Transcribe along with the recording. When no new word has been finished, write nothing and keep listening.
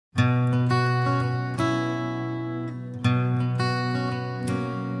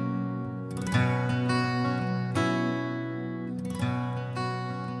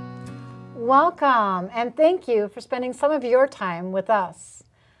Welcome, and thank you for spending some of your time with us.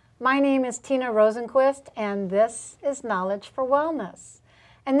 My name is Tina Rosenquist, and this is Knowledge for Wellness.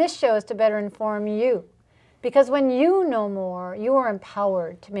 And this show is to better inform you, because when you know more, you are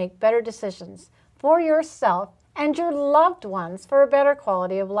empowered to make better decisions for yourself and your loved ones for a better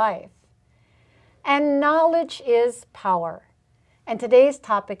quality of life. And knowledge is power. And today's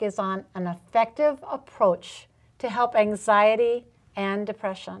topic is on an effective approach to help anxiety and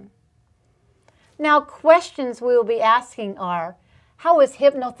depression. Now, questions we will be asking are, how is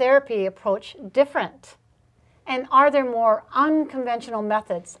hypnotherapy approach different? And are there more unconventional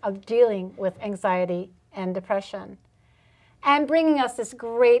methods of dealing with anxiety and depression? And bringing us this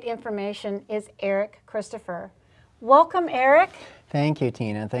great information is Eric Christopher. Welcome, Eric. Thank you,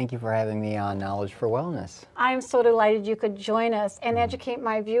 Tina. Thank you for having me on Knowledge for Wellness. I'm so delighted you could join us and educate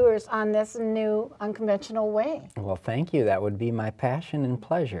my viewers on this new unconventional way. Well, thank you. That would be my passion and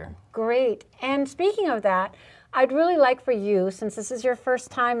pleasure. Great. And speaking of that, I'd really like for you, since this is your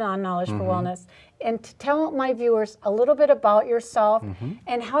first time on Knowledge for Wellness, and to tell my viewers a little bit about yourself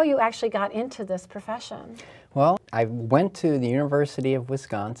and how you actually got into this profession. Well, I went to the University of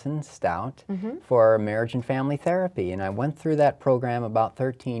Wisconsin, Stout, for marriage and family therapy, and I went through that program about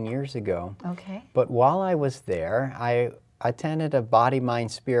 13 years ago. Okay. But while I was there, I attended a Body,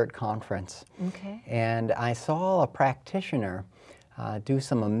 Mind, Spirit conference, and I saw a practitioner do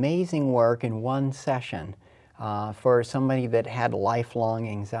some amazing work in one session for somebody that had lifelong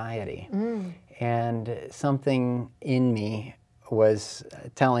anxiety. And something in me was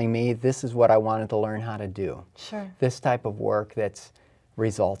telling me this is what I wanted to learn how to do. Sure. This type of work that's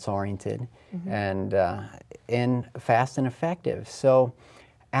results-oriented and fast and effective. So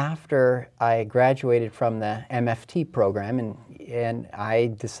after I graduated from the MFT program, and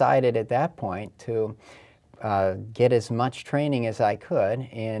I decided at that point to get as much training as I could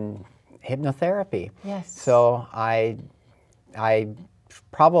in hypnotherapy. Yes. So I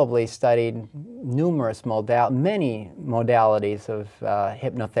probably studied many modalities of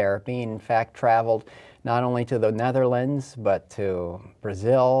hypnotherapy. In fact, traveled not only to the Netherlands, but to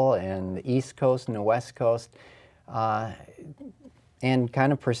Brazil and the East Coast and the West Coast, and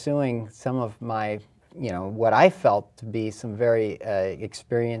kind of pursuing some of my, what I felt to be some very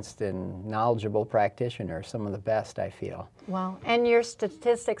experienced and knowledgeable practitioners, some of the best, I feel. Wow. And your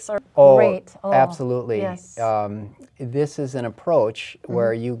statistics are Oh, great. Oh, absolutely. Yes. This is an approach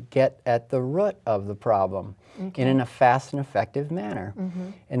where you get at the root of the problem in a fast and effective manner.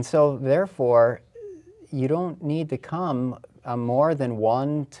 And so, therefore, you don't need to come more than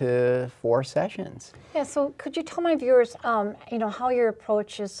 1 to 4 sessions. Yeah, so could you tell my viewers, how your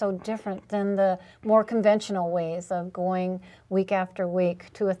approach is so different than the more conventional ways of going week after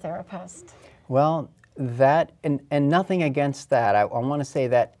week to a therapist? Well, that, and nothing against that. I want to say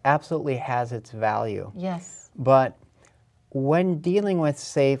that absolutely has its value. Yes. But when dealing with,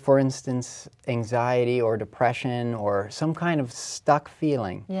 say, for instance, anxiety or depression or some kind of stuck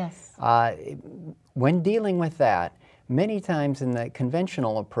feeling, yes, when dealing with that, many times in the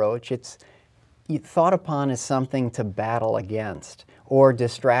conventional approach, it's thought upon as something to battle against or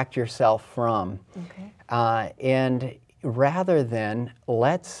distract yourself from. And rather than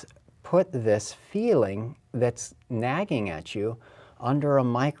let's put this feeling that's nagging at you under a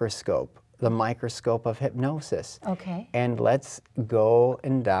microscope, the microscope of hypnosis. And let's go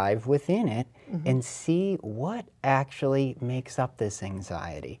and dive within it and see what actually makes up this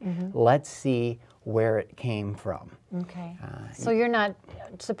anxiety. Let's see where it came from. So you're not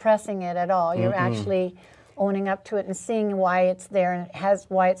suppressing it at all. You're actually owning up to it and seeing why it's there and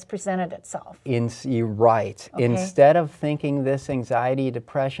why it's presented itself. You're right. Instead of thinking this anxiety,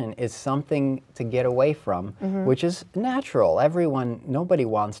 depression is something to get away from, which is natural. Nobody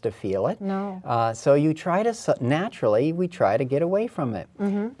wants to feel it. No. So you try to, naturally, we try to get away from it.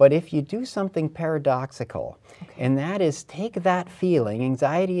 But if you do something paradoxical, and that is take that feeling,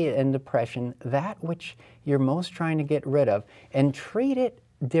 anxiety and depression, that which you're most trying to get rid of, and treat it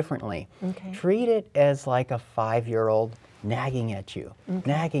differently. Treat it as like a 5-year-old nagging at you,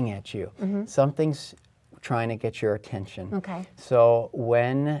 nagging at you. Something's trying to get your attention. So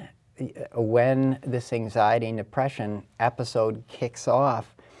when this anxiety and depression episode kicks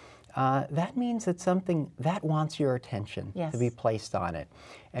off, that means it's something that wants your attention to be placed on it.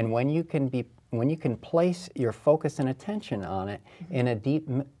 And when you can place your focus and attention on it in a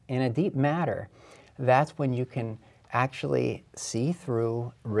deep matter, that's when you can actually see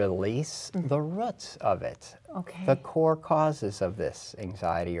through, release the roots of it, the core causes of this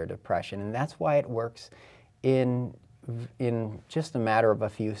anxiety or depression. And that's why it works in just a matter of a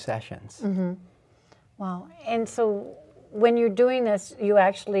few sessions. Wow. And so when you're doing this, you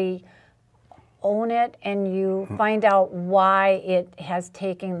actually own it and you find out why it has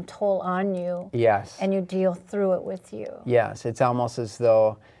taken toll on you. Yes. And you deal through it with you. Yes, it's almost as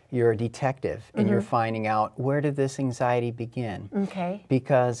though you're a detective and you're finding out, where did this anxiety begin? Okay.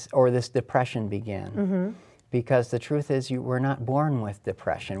 Or this depression begin. Because the truth is, we're not born with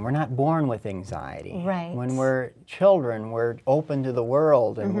depression. We're not born with anxiety. Right. When we're children, we're open to the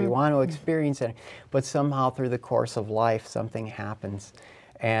world and we want to experience it. But somehow through the course of life, something happens.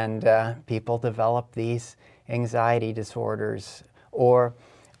 And people develop these anxiety disorders or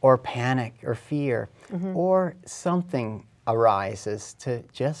panic or fear, or something arises to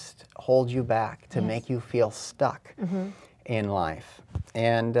just hold you back, to make you feel stuck in life.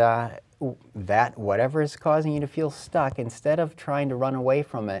 And that whatever is causing you to feel stuck, instead of trying to run away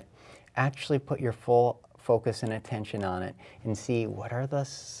from it, actually put your full focus and attention on it and see what are the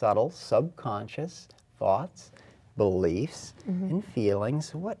subtle subconscious thoughts, beliefs, and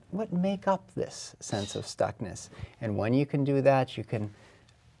feelings, what make up this sense of stuckness. And when you can do that, you can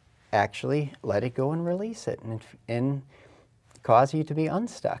actually let it go and release it and cause you to be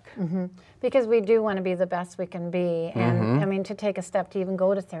unstuck. Because we do want to be the best we can be. And I mean, to take a step to even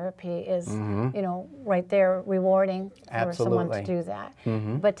go to therapy is, you know, right there rewarding for someone to do that.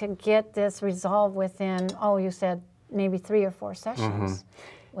 But to get this resolved within, oh, you said maybe 3 or 4 sessions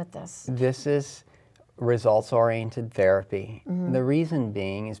with this. This is results-oriented therapy. The reason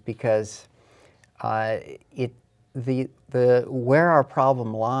being is because where our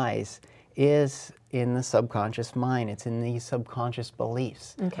problem lies is in the subconscious mind. It's in these subconscious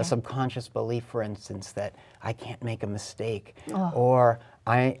beliefs. A subconscious belief, for instance, that I can't make a mistake, or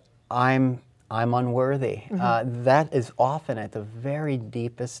I'm unworthy. That is often at the very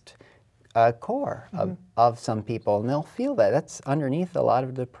deepest core of some people, and they'll feel that. That's underneath a lot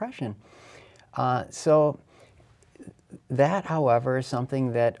of depression. So that, however, is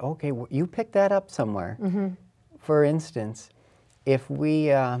something that, okay, you pick that up somewhere. For instance, if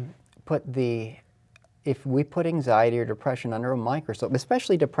we put anxiety or depression under a microscope,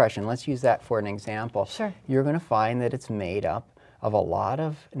 especially depression, let's use that for an example. Sure. You're going to find that it's made up of a lot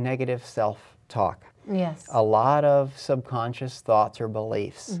of negative self-talk. Yes. A lot of subconscious thoughts or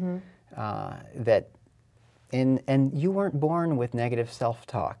beliefs and you weren't born with negative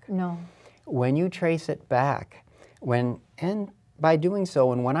self-talk. No. When you trace it back, and by doing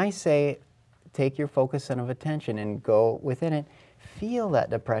so, and when I say take your focus of attention and go within it, feel that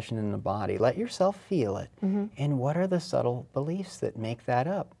depression in the body. Let yourself feel it. And what are the subtle beliefs that make that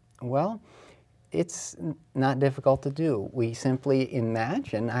up? Well, it's not difficult to do. We simply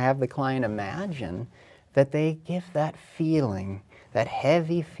imagine, I have the client imagine that they give that feeling, that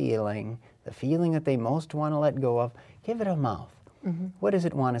heavy feeling, the feeling that they most want to let go of, give it a mouth. What does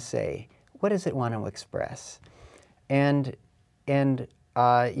it want to say? What does it want to express? And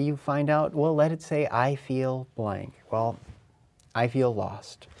you find out, well, let it say, I feel blank. Well, I feel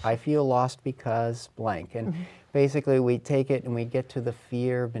lost. I feel lost because blank. And basically we take it and we get to the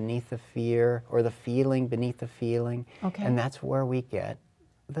fear beneath the fear, or the feeling beneath the feeling. And that's where we get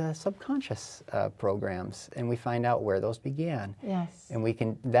the subconscious programs, and we find out where those began. Yes. And we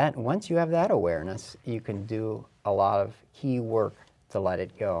can, once you have that awareness, you can do a lot of key work to let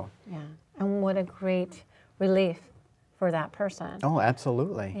it go. Yeah. And what a great relief for that person. Oh,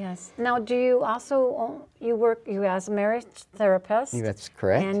 absolutely. Yes. Now, do you also, you as a marriage therapist? That's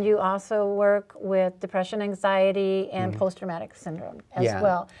correct. And you also work with depression, anxiety, and post-traumatic syndrome as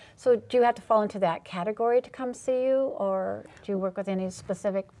well. So do you have to fall into that category to come see you, or do you work with any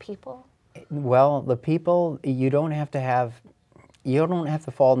specific people? Well, the people, you don't have to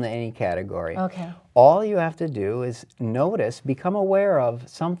fall into any category. Okay. All you have to do is notice, become aware of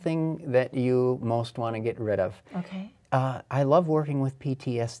something that you most want to get rid of. Okay. I love working with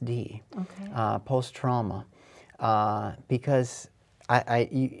PTSD, post-trauma, because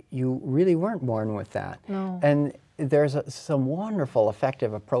you really weren't born with that. No. And there's some wonderful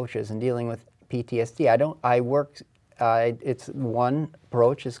effective approaches in dealing with PTSD. It's one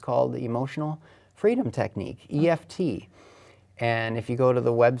approach is called the emotional freedom technique, EFT. And if you go to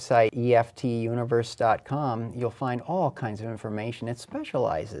the website EFTuniverse.com, you'll find all kinds of information. It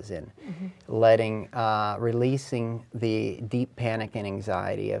specializes in releasing the deep panic and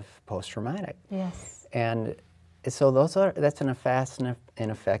anxiety of post-traumatic. Yes. And so that's a fast and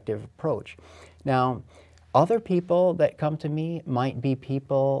effective approach. Now, other people that come to me might be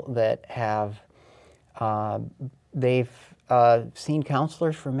people that have, they've seen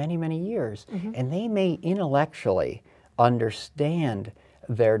counselors for many, many years, and they may intellectually understand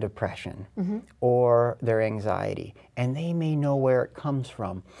their depression or their anxiety, and they may know where it comes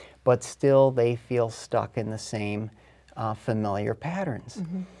from, but still they feel stuck in the same familiar patterns.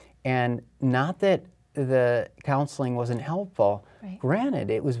 And not that the counseling wasn't helpful. Right. Granted,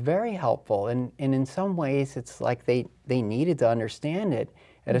 it was very helpful, and in some ways it's like they needed to understand it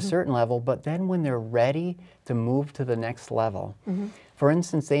at a certain level, but then when they're ready to move to the next level, for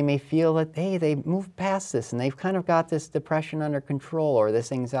instance, they may feel that, hey, they moved past this and they've kind of got this depression under control or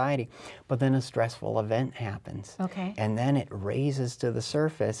this anxiety, but then a stressful event happens. Okay. And then it raises to the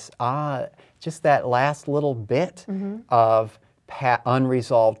surface, just that last little bit of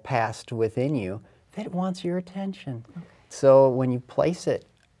unresolved past within you that wants your attention. Okay. So when you place it,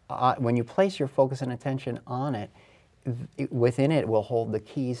 when you place your focus and attention on it, within it will hold the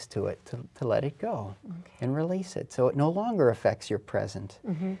keys to it to let it go and release it, so it no longer affects your present.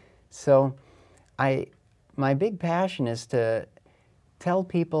 So my big passion is to tell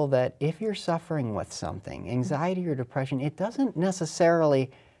people that if you're suffering with something, anxiety or depression, it doesn't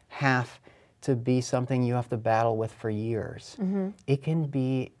necessarily have to be something you have to battle with for years. It can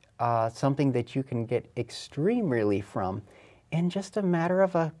be something that you can get extreme relief from in just a matter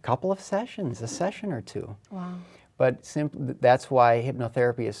of a couple of sessions, a session or two. Wow. But that's why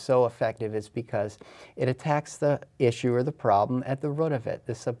hypnotherapy is so effective, is because it attacks the issue or the problem at the root of it,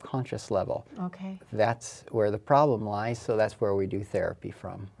 the subconscious level. Okay. That's where the problem lies, so that's where we do therapy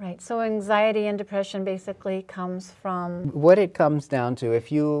from. Right, so anxiety and depression basically comes from... What it comes down to,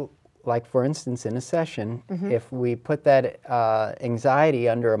 if you, like for instance in a session, if we put that anxiety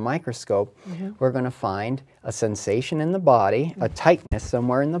under a microscope, we're going to find a sensation in the body, a tightness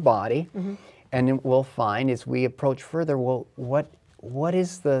somewhere in the body, and we'll find as we approach further, well, what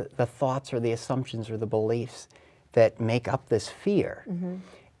is the thoughts or the assumptions or the beliefs that make up this fear?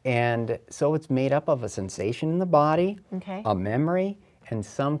 And so it's made up of a sensation in the body, a memory, and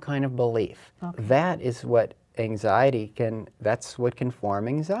some kind of belief. That is what anxiety that's what can form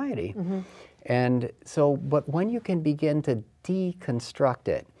anxiety. And so, but when you can begin to deconstruct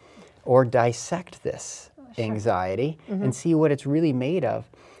it or dissect this anxiety and see what it's really made of,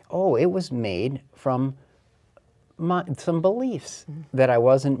 oh, it was made from some beliefs that I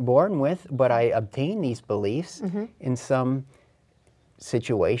wasn't born with, but I obtained these beliefs in some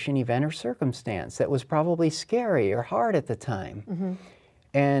situation, event, or circumstance that was probably scary or hard at the time.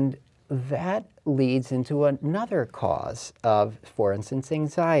 And that leads into another cause of, for instance,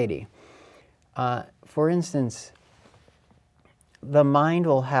 anxiety. For instance, the mind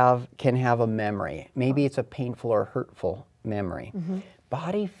can have a memory. Maybe it's a painful or hurtful memory.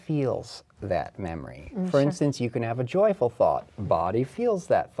 Body feels that memory. For instance, you can have a joyful thought. Body feels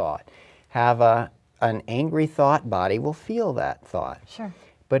that thought. Have an angry thought, body will feel that thought. Sure.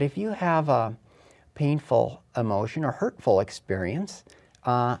 But if you have a painful emotion or hurtful experience,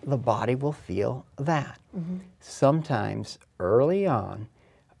 the body will feel that. Sometimes early on,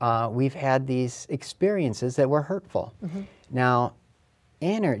 we've had these experiences that were hurtful. Now,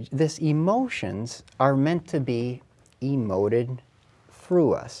 these emotions are meant to be emoted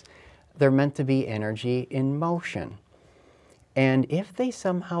through us. They're meant to be energy in motion. And if they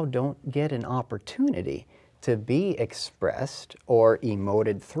somehow don't get an opportunity to be expressed or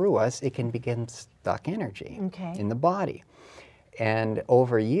emoted through us, it can become stuck energy in the body. And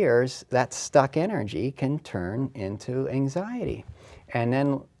over years, that stuck energy can turn into anxiety. And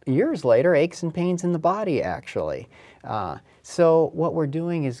then years later, aches and pains in the body, actually. So what we're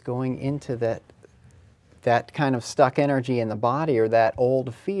doing is going into that kind of stuck energy in the body, or that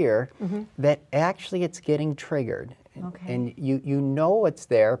old fear, that actually it's getting triggered. And you know it's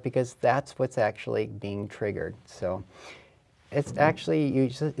there because that's what's actually being triggered. So it's actually,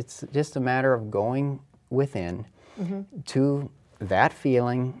 it's just a matter of going within to that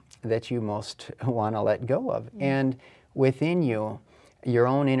feeling that you most want to let go of. And within you, your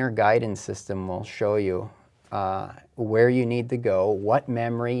own inner guidance system will show you where you need to go, what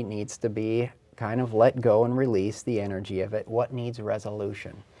memory needs to be kind of let go and release the energy of it, what needs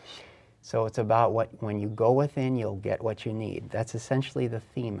resolution. So it's about when you go within, you'll get what you need. That's essentially the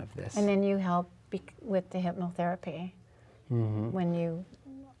theme of this. And then you help with the hypnotherapy.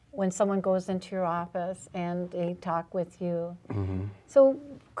 When someone goes into your office and they talk with you. So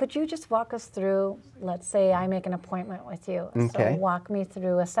could you just walk us through, let's say I make an appointment with you. So walk me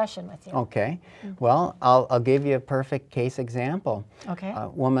through a session with you. Well, I'll give you a perfect case example. A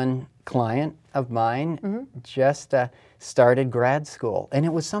woman client of mine just started grad school, and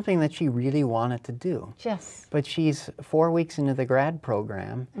it was something that she really wanted to do. But she's 4 weeks into the grad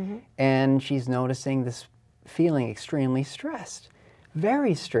program, and she's noticing this feeling extremely stressed.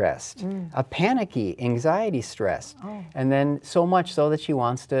 Very stressed, a panicky, anxiety stressed. And then so much so that she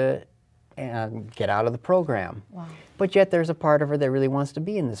wants to and get out of the program. Wow. But yet there's a part of her that really wants to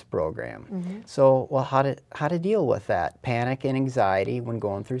be in this program. So, well, how to deal with that panic and anxiety when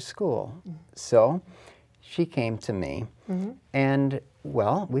going through school? So she came to me, and,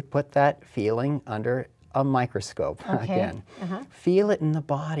 well, we put that feeling under a microscope again. Feel it in the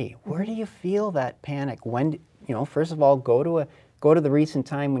body. Where do you feel that panic? When, you know, first of all, go to the recent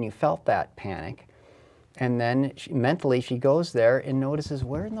time when you felt that panic. And then mentally she goes there and notices,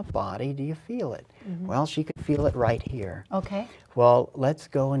 where in the body do you feel it? Well, she could feel it right here. Okay. Well, let's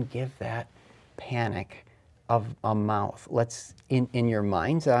go and give that panic of a mouth. Let's, in your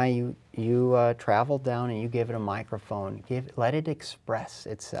mind's eye, you travel down and you give it a microphone. Let it express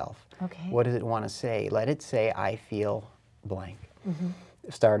itself. Okay. What does it want to say? Let it say, I feel blank.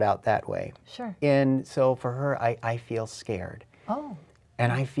 Start out that way. Sure. And so for her, I feel scared. Oh.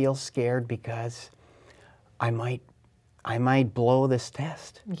 And I feel scared because I might blow this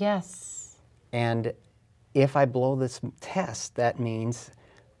test. Yes. And if I blow this test, that means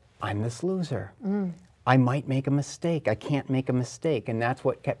I'm this loser. I might make a mistake. I can't make a mistake. And that's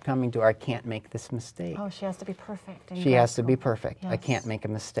what kept coming to her. I can't make this mistake. Oh, she has to be perfect. She has to be perfect. I Yes. can't make a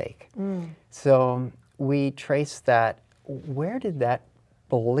mistake. So we trace that. Where did that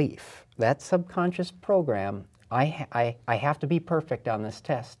belief, that subconscious program, I have to be perfect on this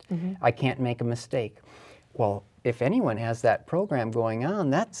test. I can't make a mistake. Well, if anyone has that program going on,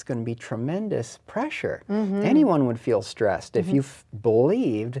 that's going to be tremendous pressure. Anyone would feel stressed if you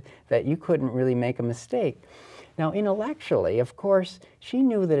believed that you couldn't really make a mistake. Now, intellectually, of course, she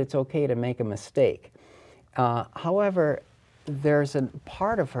knew that it's okay to make a mistake. However, there's a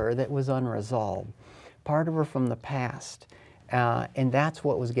part of her that was unresolved, part of her from the past. And that's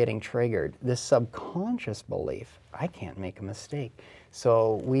what was getting triggered, this subconscious belief, I can't make a mistake.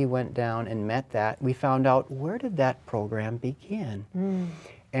 So we went down and met that. We found out, where did that program begin?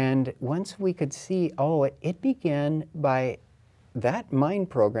 And once we could see, oh, it began by that mind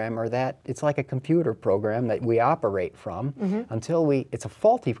program, or that, it's like a computer program that we operate from until it's a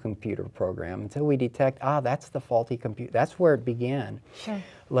faulty computer program, until we detect, that's the faulty computer. That's where it began. Sure.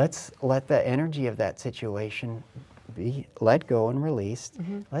 Let's let the energy of that situation be let go and released.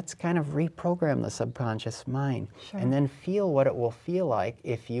 Let's kind of reprogram the subconscious mind, and then feel what it will feel like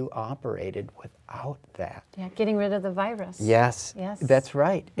if you operated without that. Yeah, getting rid of the virus. Yes, Yes. that's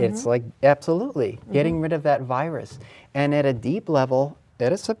right. It's like, absolutely, getting rid of that virus. And at a deep level,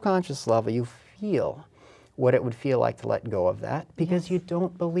 at a subconscious level, you feel what it would feel like to let go of that, because you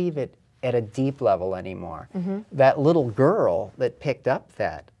don't believe it at a deep level anymore. That little girl that picked up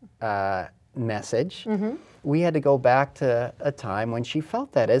that message, we had to go back to a time when she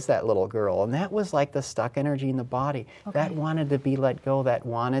felt that as that little girl, and that was like the stuck energy in the body that wanted to be let go, that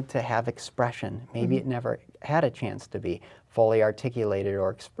wanted to have expression. Maybe it never had a chance to be fully articulated or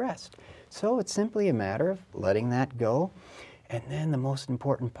expressed. So it's simply a matter of letting that go, and then the most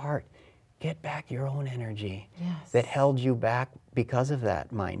important part, get back your own energy that held you back because of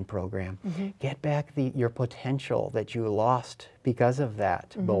that mind program. Get back your potential that you lost because of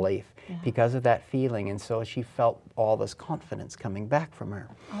that belief, because of that feeling. And so she felt all this confidence coming back from her.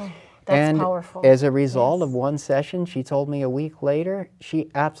 Oh, that's powerful. As a result of one session, she told me a week later, she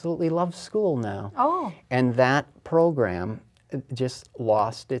absolutely loves school now. Oh. And that program just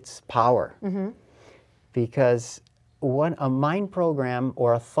lost its power. Because a mind program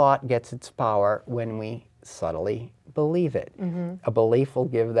or a thought gets its power when we subtly believe it. A belief will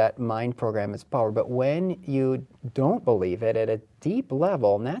give that mind program its power. But when you don't believe it at a deep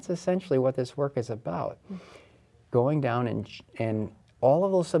level, and that's essentially what this work is about, going down and all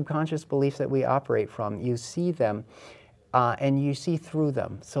of those subconscious beliefs that we operate from, you see them and you see through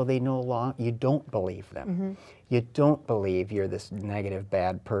them. So they no longer, you don't believe them. You don't believe you're this negative,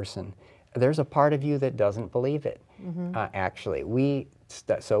 bad person. There's a part of you that doesn't believe it. Actually,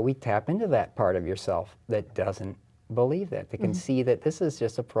 so we tap into that part of yourself that doesn't believe that can see that this is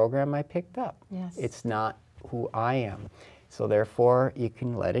just a program I picked up. It's not who I am. So therefore, you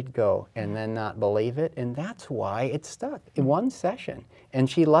can let it go and then not believe it, and that's why it stuck in one session. And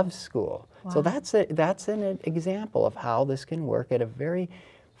she loves school. So that's an example of how this can work at a very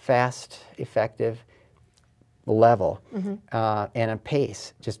fast, effective level and a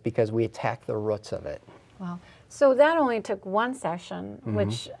pace, just because we attack the roots of it. Wow. So that only took one session,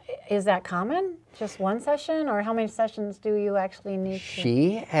 which, is that common? Just one session, or how many sessions do you actually need to?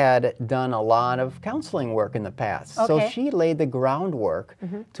 She had done a lot of counseling work in the past. So she laid the groundwork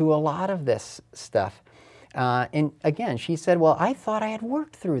to a lot of this stuff. And again, she said, well, I thought I had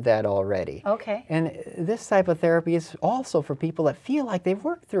worked through that already. Okay. And this type of therapy is also for people that feel like they've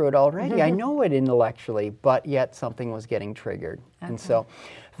worked through it already. I know it intellectually, but yet something was getting triggered. And so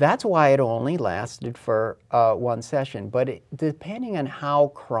That's why it only lasted for one session. But depending on how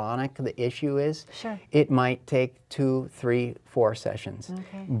chronic the issue is, Sure. it might take 2, 3, 4 sessions.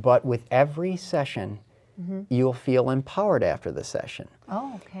 Okay. But with every session, you'll feel empowered after the session.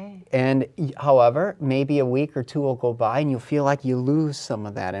 Oh, okay. And however, maybe a week or 2 will go by and you'll feel like you lose some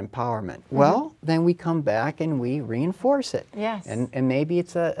of that empowerment. Well, then we come back and we reinforce it. Yes. And maybe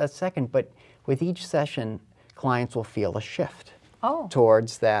it's a second, but with each session, clients will feel a shift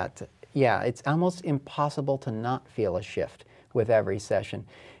towards that. Yeah, it's almost impossible to not feel a shift with every session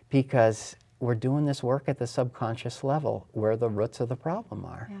because we're doing this work at the subconscious level where the roots of the problem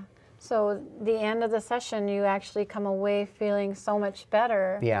are. Yeah. So the end of the session, you actually come away feeling so much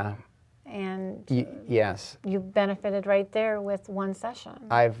better. Yeah. And yes. you benefited right there with one session.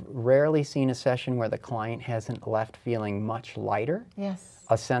 I've rarely seen a session where the client hasn't left feeling much lighter. Yes.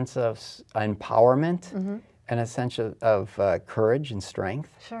 A sense of empowerment and a sense of courage and strength.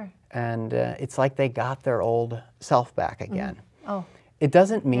 Sure. And it's like they got their old self back again. Oh. It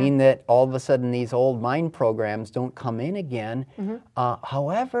doesn't mean that all of a sudden these old mind programs don't come in again.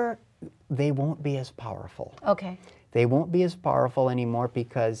 However, they won't be as powerful. Okay. They won't be as powerful anymore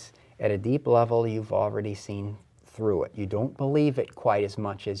because at a deep level, you've already seen through it. You don't believe it quite as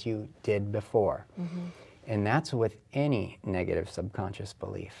much as you did before. And that's with any negative subconscious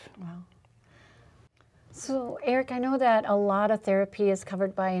belief. Wow. So, Eric, I know that a lot of therapy is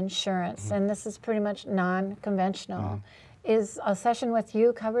covered by insurance, and this is pretty much non-conventional. Is a session with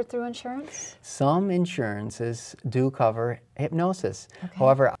you covered through insurance? Some insurances do cover hypnosis. Okay.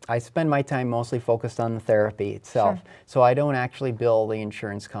 However, I spend my time mostly focused on the therapy itself, so I don't actually bill the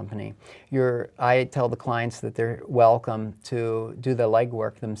insurance company. I tell the clients that they're welcome to do the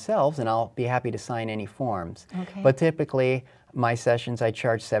legwork themselves, and I'll be happy to sign any forms. Okay. But typically, my sessions, I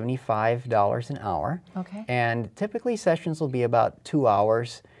charge $75 an hour. Okay. And typically, sessions will be about 2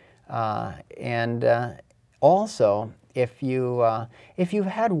 hours. Also, if you've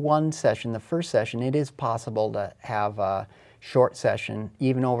had one session, the first session, it is possible to have a short session,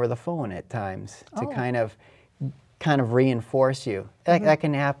 even over the phone at times, to kind of reinforce you. That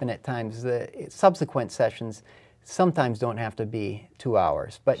can happen at times. The subsequent sessions sometimes don't have to be 2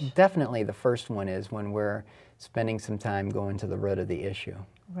 hours, but definitely the first one is when we're spending some time going to the root of the issue.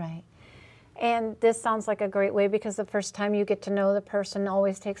 Right. And this sounds like a great way because the first time you get to know the person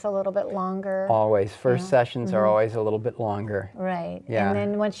always takes a little bit longer. Always. First sessions are always a little bit longer. Right. Yeah. And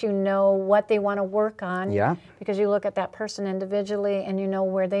then once you know what they want to work on, because you look at that person individually and you know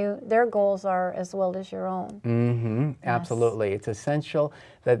where their goals are as well as your own. Absolutely. It's essential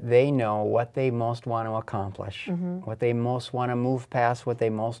that they know what they most want to accomplish, what they most want to move past, what they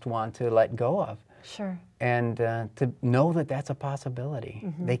most want to let go of. Sure. And to know that that's a possibility.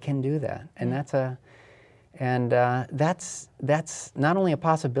 They can do that. And that's not only a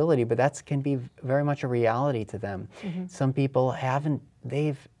possibility, but that can be very much a reality to them. Some people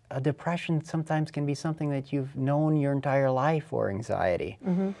a depression sometimes can be something that you've known your entire life, or anxiety.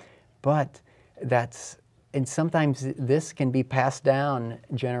 But and sometimes this can be passed down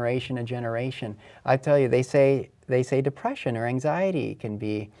generation to generation. I tell you, they say depression or anxiety can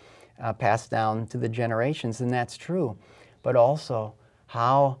be passed down to the generations, and that's true. But also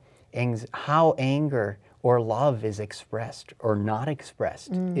how anger or love is expressed or not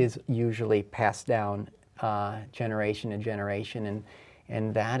expressed is usually passed down generation to generation,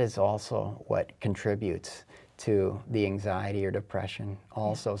 and that is also what contributes to the anxiety or depression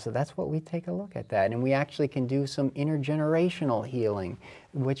also. So that's what we take a look at that. And we actually can do some intergenerational healing,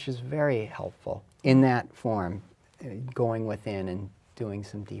 which is very helpful in that form, going within and doing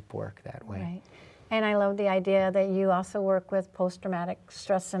some deep work that way. Right. And I love the idea that you also work with post-traumatic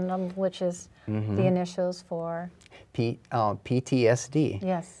stress syndrome, which is the initials for PTSD.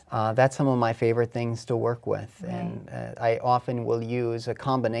 Yes. That's some of my favorite things to work with. Right. And I often will use a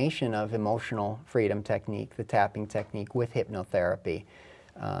combination of emotional freedom technique, the tapping technique, with hypnotherapy,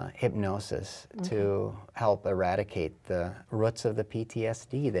 hypnosis, to help eradicate the roots of the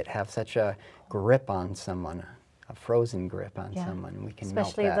PTSD that have such a grip on someone, a frozen grip on someone. We can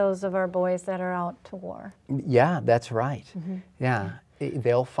especially melt that. those of our boys that are out to war. Yeah, that's right. Yeah.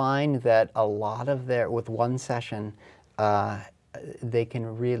 They'll find that a lot of with one session, they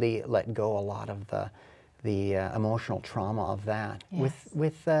can really let go a lot of the emotional trauma of that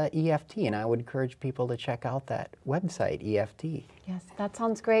with EFT. And I would encourage people to check out that website, EFT. Yes, that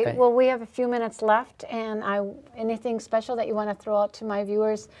sounds great. Well, we have a few minutes left, and anything special that you want to throw out to my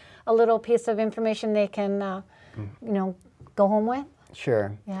viewers, a little piece of information they can, go home with?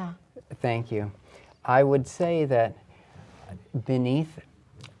 Sure. Yeah. Thank you. I would say that beneath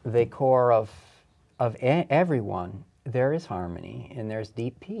the core of everyone there is harmony and there's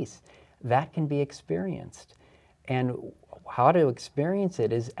deep peace. That can be experienced. And how to experience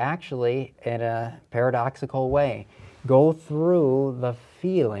it is actually in a paradoxical way. Go through the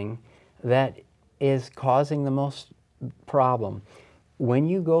feeling that is causing the most problem. When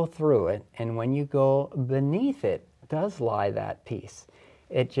you go through it and when you go beneath it, does lie that peace.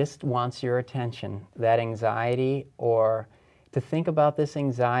 It just wants your attention. That anxiety, or to think about this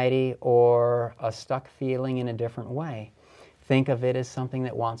anxiety or a stuck feeling in a different way. Think of it as something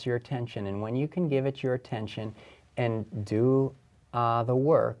that wants your attention. And when you can give it your attention and do the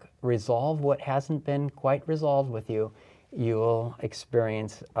work, resolve what hasn't been quite resolved with you, you will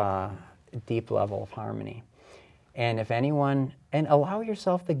experience a deep level of harmony. And if anyone, and allow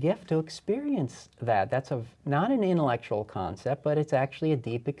yourself the gift to experience that. That's not an intellectual concept, but it's actually a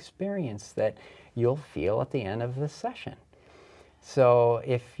deep experience that you'll feel at the end of the session. So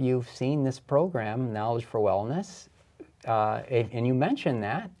if you've seen this program, Knowledge for Wellness, and you mention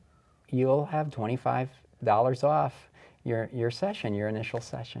that, you'll have $25 off your session, your initial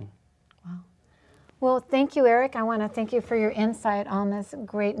session. Wow. Well, thank you, Eric. I want to thank you for your insight on this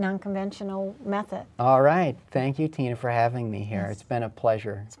great non-conventional method. All right. Thank you, Tina, for having me here. Yes. It's been a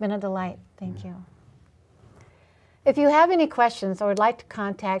pleasure. It's been a delight. Thank you. If you have any questions or would like to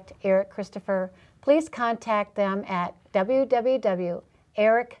contact Eric Christopher, please contact them at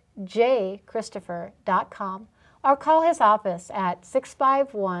www.ericjchristopher.com or call his office at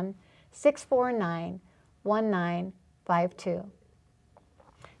 651-649-1952.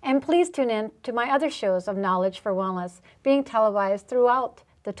 And please tune in to my other shows of Knowledge for Wellness being televised throughout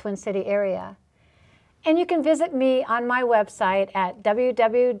the Twin City area. And you can visit me on my website at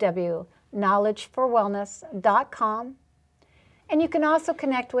www.knowledgeforwellness.com. And you can also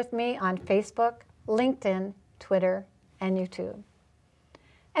connect with me on Facebook, LinkedIn, Twitter, and YouTube.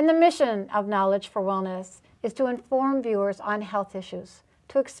 And the mission of Knowledge for Wellness is to inform viewers on health issues,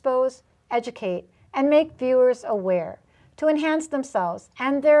 to expose, educate, and make viewers aware, to enhance themselves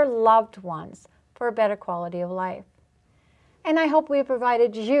and their loved ones for a better quality of life. And I hope we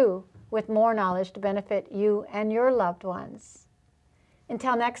provided you with more knowledge to benefit you and your loved ones.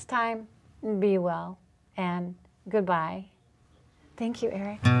 Until next time, be well and goodbye. Thank you,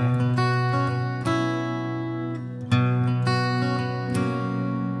 Eric.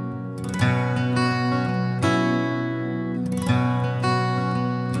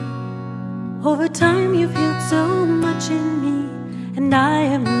 Over time you've healed so much in me, and I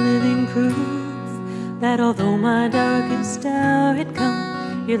am living proof that although my darkest hour had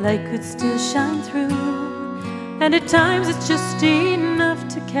come, your light could still shine through. And at times it's just enough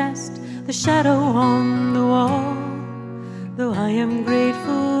to cast the shadow on the wall. Though I am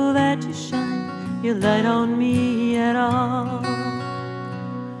grateful that you shine your light on me at all.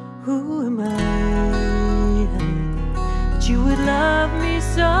 Who am I that you would love me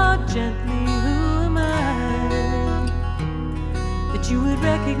so gently? That you would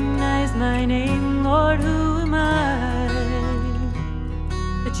recognize my name, Lord, who am I?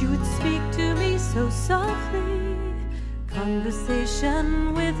 That you would speak to me so softly,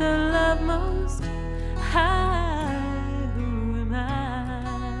 conversation with a love most high.